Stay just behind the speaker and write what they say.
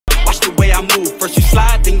the way I move. First you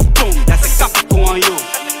slide, then you boom. That's a capital on you.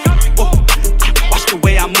 Oh, watch the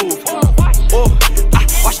way I move. Oh,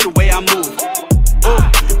 watch the way I move.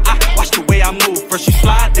 Oh, watch the way I move. First you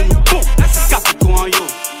slide, then you boom. That's a capital on you.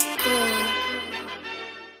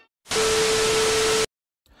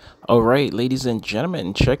 Alright, ladies and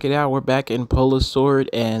gentlemen, check it out. We're back in Polo Sword,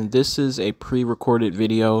 and this is a pre-recorded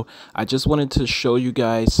video. I just wanted to show you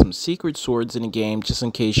guys some secret swords in the game, just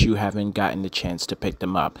in case you haven't gotten the chance to pick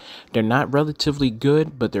them up. They're not relatively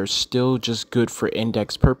good, but they're still just good for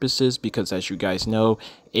index purposes, because as you guys know,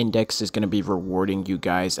 index is going to be rewarding you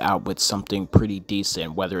guys out with something pretty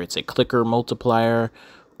decent, whether it's a clicker multiplier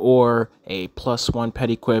or a +1 pet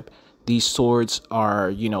equip. These swords are,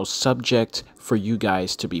 you know, subject for you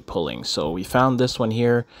guys to be pulling. So we found this one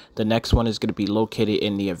here. The next one is going to be located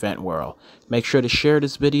in the event world. Make sure to share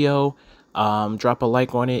this video, drop a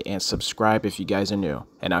like on it, and subscribe if you guys are new.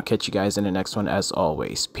 And I'll catch you guys in the next one as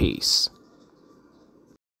always. Peace.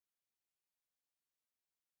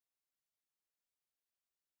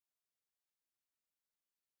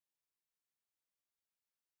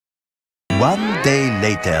 One day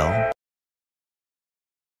later.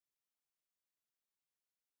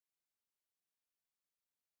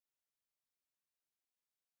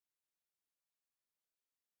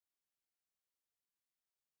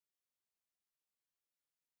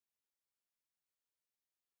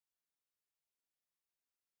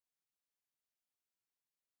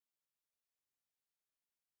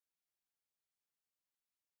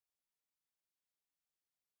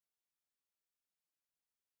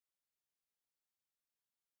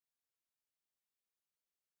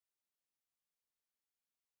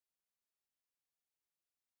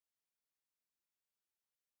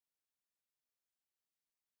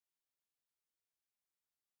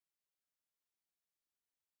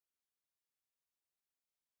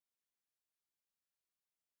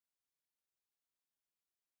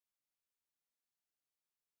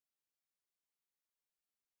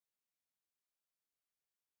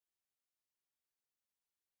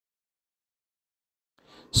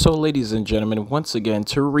 So ladies and gentlemen, once again,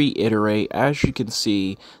 to reiterate, as you can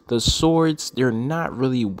see, the swords, they're not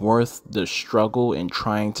really worth the struggle in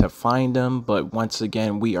trying to find them. But once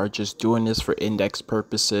again, we are just doing this for index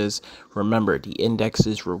purposes. Remember, the index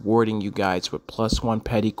is rewarding you guys with +1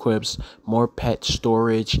 pet equips, more pet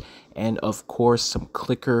storage, and of course some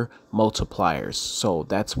clicker multipliers. So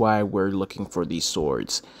that's why we're looking for these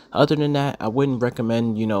swords. Other than that, I wouldn't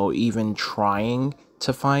recommend, you know, even trying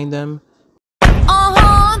to find them.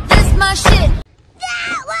 This my shit.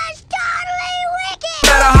 That was totally wicked. No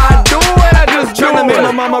matter how I do it, I just do it. Make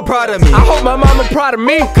my mama proud of me. I hope my mama proud of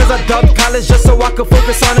me, cause I dumped college just so I could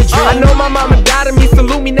focus on a dream. I know my mama died of me,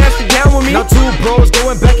 salute me, nasty down with me. Now two bros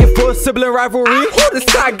going back and forth, sibling rivalry. This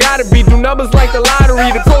guy gotta be, do numbers like the lottery.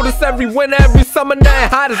 The coldest every winter, every summer, nothing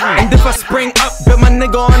hot as me. And if I spring up, bet my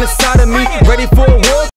nigga on the side of me, ready for a war.